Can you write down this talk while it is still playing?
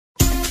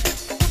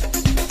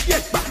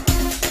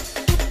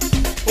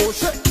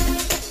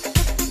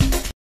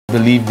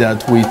believe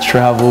that we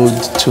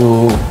traveled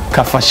to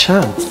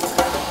Kafashan.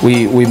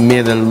 We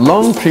made a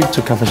long trip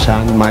to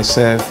Kafashan,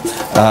 myself,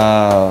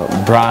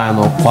 Brian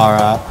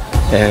Okwara,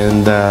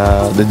 and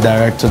the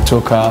director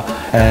Toka,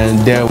 and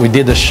there we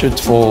did a shoot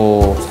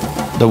for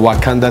the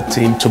Wakanda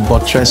team to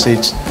buttress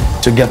it,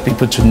 to get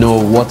people to know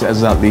what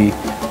exactly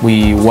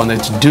we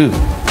wanted to do. we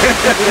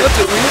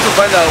need to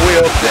find our way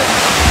up there.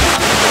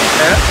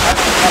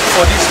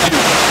 For this view,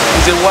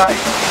 is a why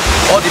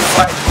all the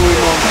fight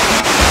going on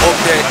up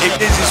there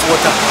against this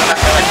water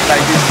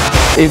like this.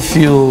 If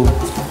you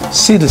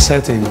see the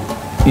setting,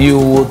 you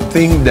would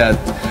think that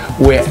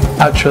we're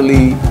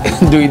actually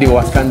doing the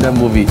Wakanda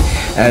movie,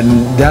 and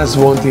that's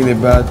one thing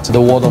about the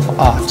world of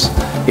art.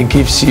 It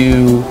gives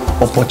you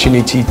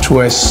opportunity to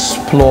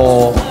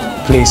explore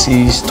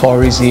places,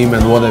 tourism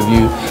and what have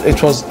you.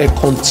 It was a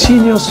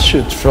continuous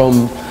shoot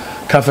from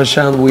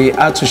Kafashan. We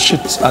had to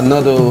shoot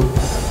another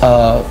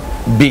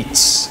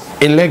beats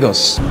in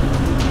Lagos.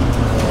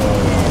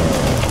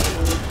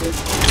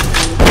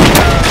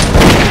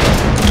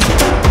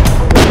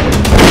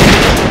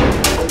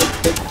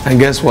 And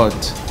guess what?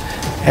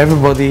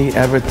 Everybody,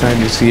 every time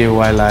you see a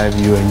wildlife,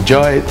 you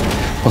enjoy it,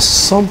 but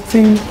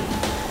something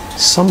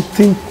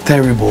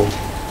terrible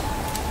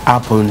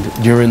happened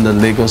during the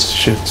Lagos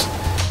shoot.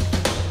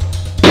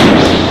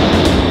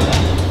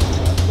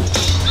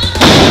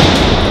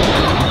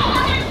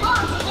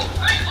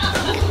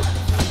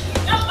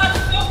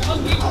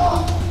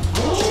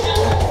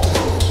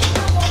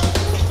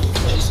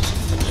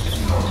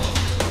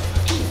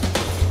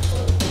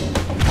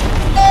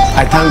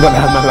 I thank God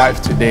I'm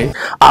alive today.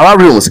 Our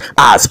rooms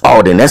has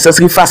all the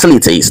necessary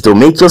facilities to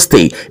make your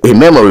stay a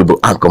memorable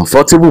and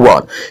comfortable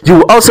one. You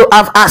will also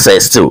have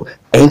access to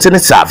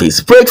internet service,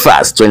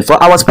 breakfast,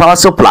 24 hours power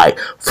supply,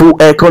 full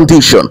air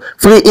condition,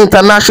 free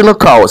international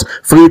calls,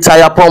 free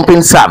tire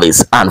pumping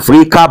service, and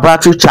free car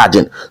battery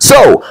charging.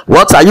 So,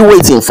 what are you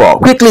waiting for?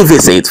 Quickly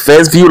visit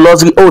First View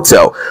Luxury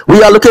Hotel.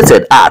 We are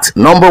located at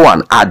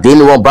 #1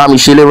 Adeniran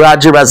Bamishele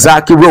Raji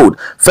Razaki Road,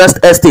 First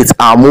Estate,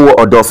 Amuwo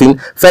Odofin,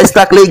 First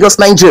Stack, Lagos,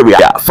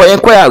 Nigeria. For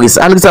inquiries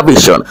and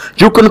reservation,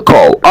 you can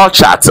call or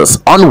chat us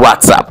on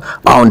WhatsApp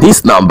on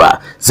this number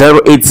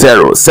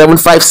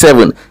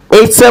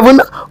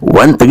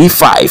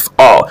 080-757-87135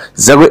 or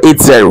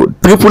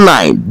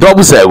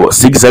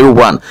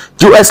 080-999-00601.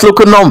 US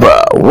local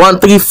number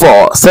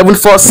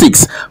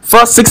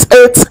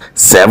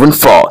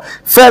 134-746-46874.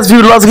 First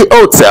View Luxury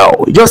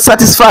Hotel. Your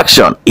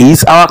satisfaction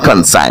is our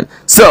concern.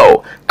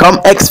 So come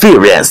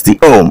experience the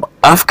home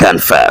of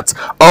comfort.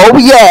 Oh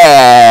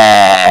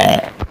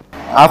yeah!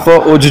 Afọ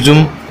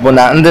ojujum bụ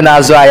na ndị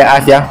na-azụ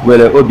ahịa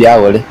were obi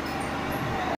aghọrị.